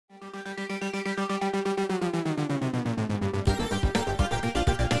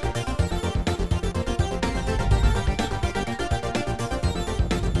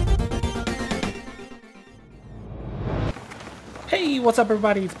what's up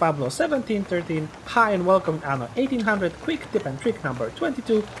everybody, it's Pablo1713. Hi and welcome to Anno1800 quick tip and trick number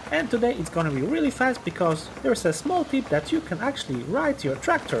 22, and today it's gonna be really fast because there's a small tip that you can actually ride your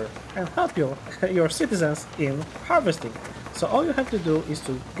tractor and help your citizens in harvesting. So all you have to do is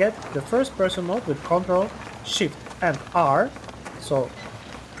to get the first person mode with Ctrl, Shift and R. So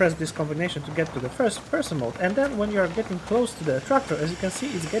press this combination to get to the first person mode, and then when you are getting close to the tractor, as you can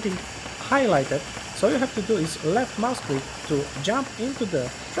see, it's getting highlighted. So all you have to do is left mouse click to jump into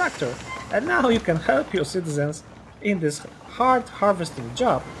the tractor, and now you can help your citizens in this hard harvesting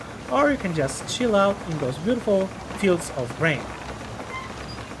job, or you can just chill out in those beautiful fields of grain.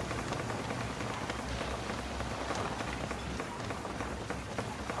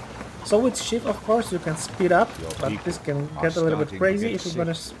 So with shift, of course, you can speed up, but this can get a little bit crazy if you're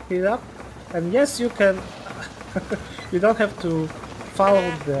gonna speed up. And yes, you can you don't have to follow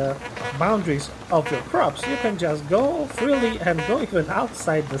the boundaries of your crops. You can just go freely and go even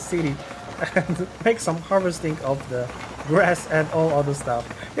outside the city and make some harvesting of the grass and all other stuff.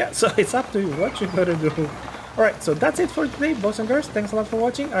 Yeah, so it's up to you what you're gonna do. Alright, so that's it for today, boys and girls. Thanks a lot for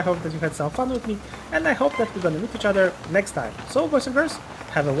watching. I hope that you had some fun with me, and I hope that we're gonna meet each other next time. So, boys and girls,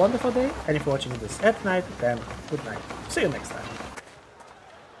 have a wonderful day, and if you're watching this at night, then good night. See you next time.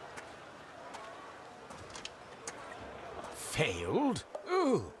 Failed?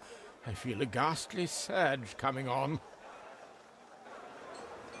 Ooh, I feel a ghastly surge coming on.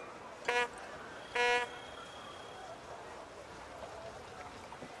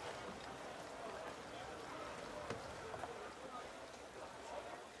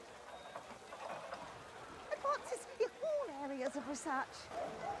 Advances in all areas of research.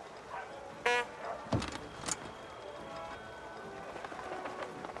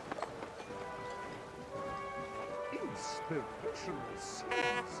 Inspirational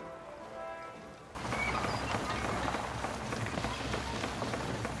scenes.